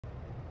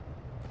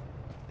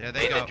There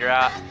they go. Made the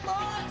drop.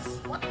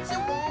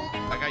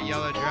 I got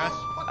yellow dress.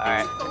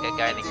 Alright, I got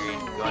guy in the green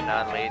going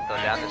down lethal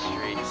down the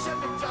street.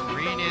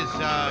 Green is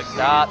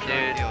Stop, green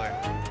is dude. dealer.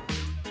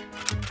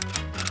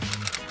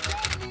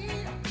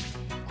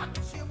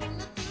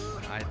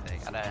 I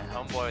think. Got a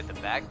homeboy with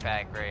a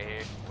backpack right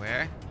here.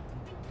 Where?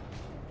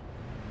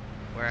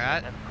 Where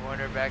at? That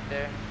corner back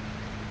there.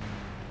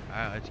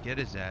 Alright, let's get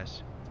his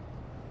ass.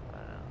 I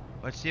don't know.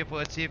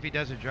 Let's see if he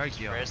does a drug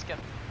deal. Frisk him?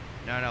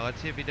 No,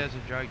 let's see if he does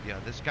a drug deal.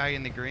 This guy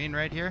in the green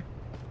right here?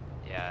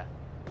 Yeah.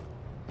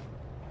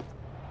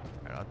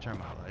 Alright, I'll turn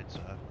my lights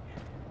off.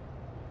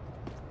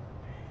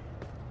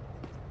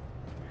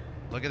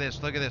 Look at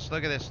this, look at this,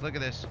 look at this, look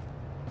at this.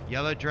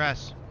 Yellow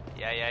dress.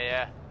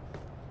 Yeah.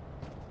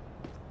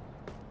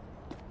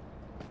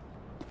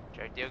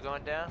 Drug deal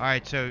going down?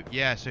 Alright, so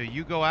yeah, so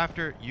you go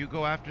after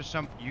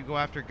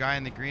guy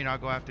in the green, I'll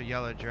go after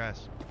yellow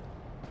dress.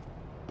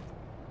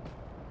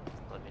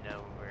 Let me know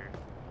where.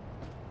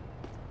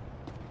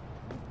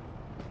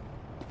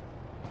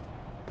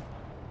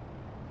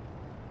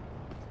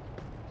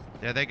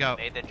 There they go.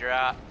 Made the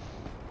drop.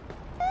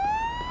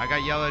 I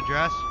got yellow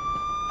dress.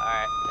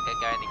 Alright, I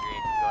got guy in the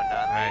green going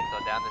down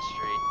lethal down the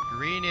street.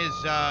 Green is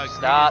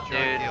Stop,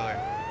 green is drug dude.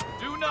 dealer.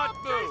 Do not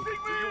move.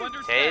 Do you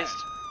understand?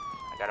 Tased.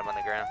 I got him on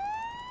the ground.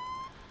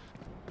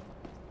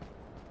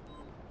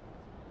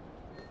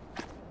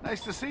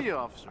 Nice to see you,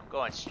 officer. I'm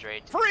going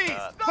straight to Freeze!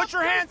 the Put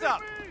your hands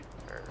up!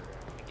 Or,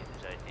 let me get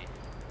his ID.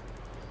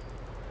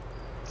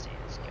 Let's see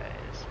who this guy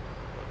is.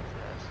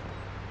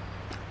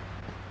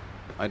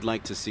 Look I'd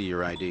like to see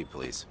your ID,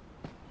 please.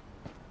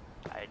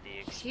 at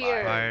this. ID Here,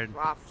 expired.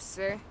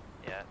 officer.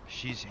 Yeah.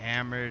 She's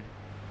hammered.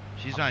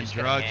 She's I'm on just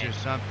gonna drugs or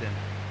something.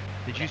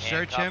 Did you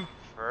search him?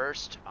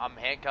 First, I'm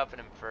handcuffing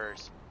him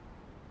first.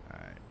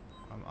 Alright.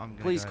 I'm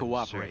gonna Please go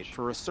ahead and cooperate search.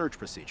 for a search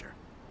procedure.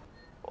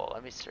 Well,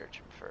 let me search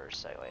him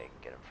first. That way I can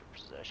get him for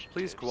possession.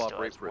 Please too. He still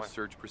cooperate has for a more.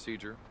 search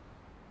procedure.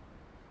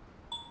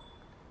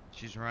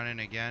 She's running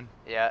again.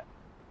 Yeah.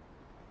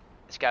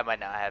 This guy might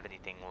not have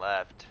anything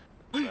left.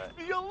 But...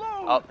 Me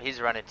alone! Oh, he's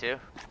running too.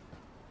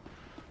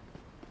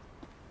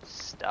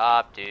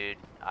 Stop, dude.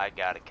 I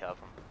gotta cuff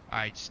him.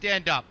 Alright,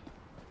 stand up.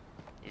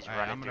 He's Alright,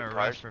 running I'm through gonna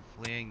cars. rush for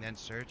fleeing, then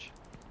search.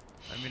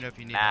 Let me know if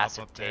you need Massive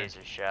help up there.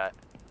 taser shot.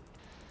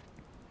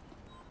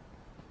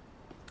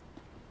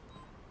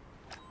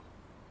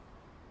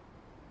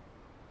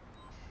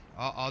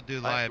 I'll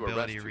do I have to arrest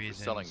liability you reasons.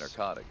 for selling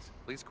narcotics.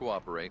 Please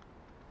cooperate.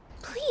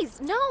 Please,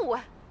 no!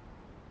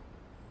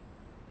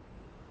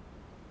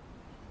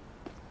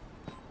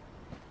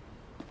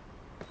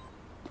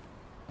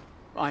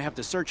 I have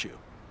to search you.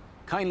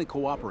 Kindly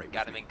cooperate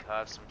Got with him me. in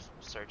cuffs. I'm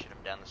searching him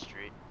down the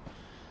street.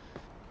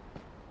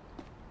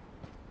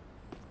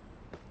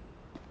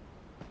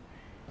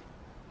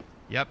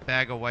 Yep,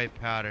 bag of white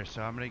powder.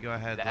 So I'm gonna go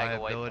ahead. Bag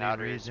of white Liability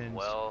powder as reasons.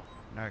 well.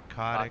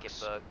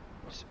 Narcotics.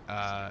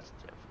 Pocketbook.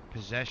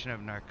 Possession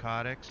of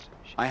narcotics.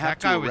 I have that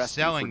guy to was arrest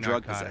you selling for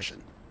drug narcotics.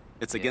 possession.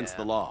 It's against Yeah.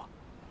 the law.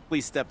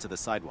 Please step to the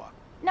sidewalk.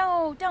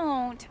 No,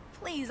 don't.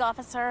 Please,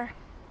 officer.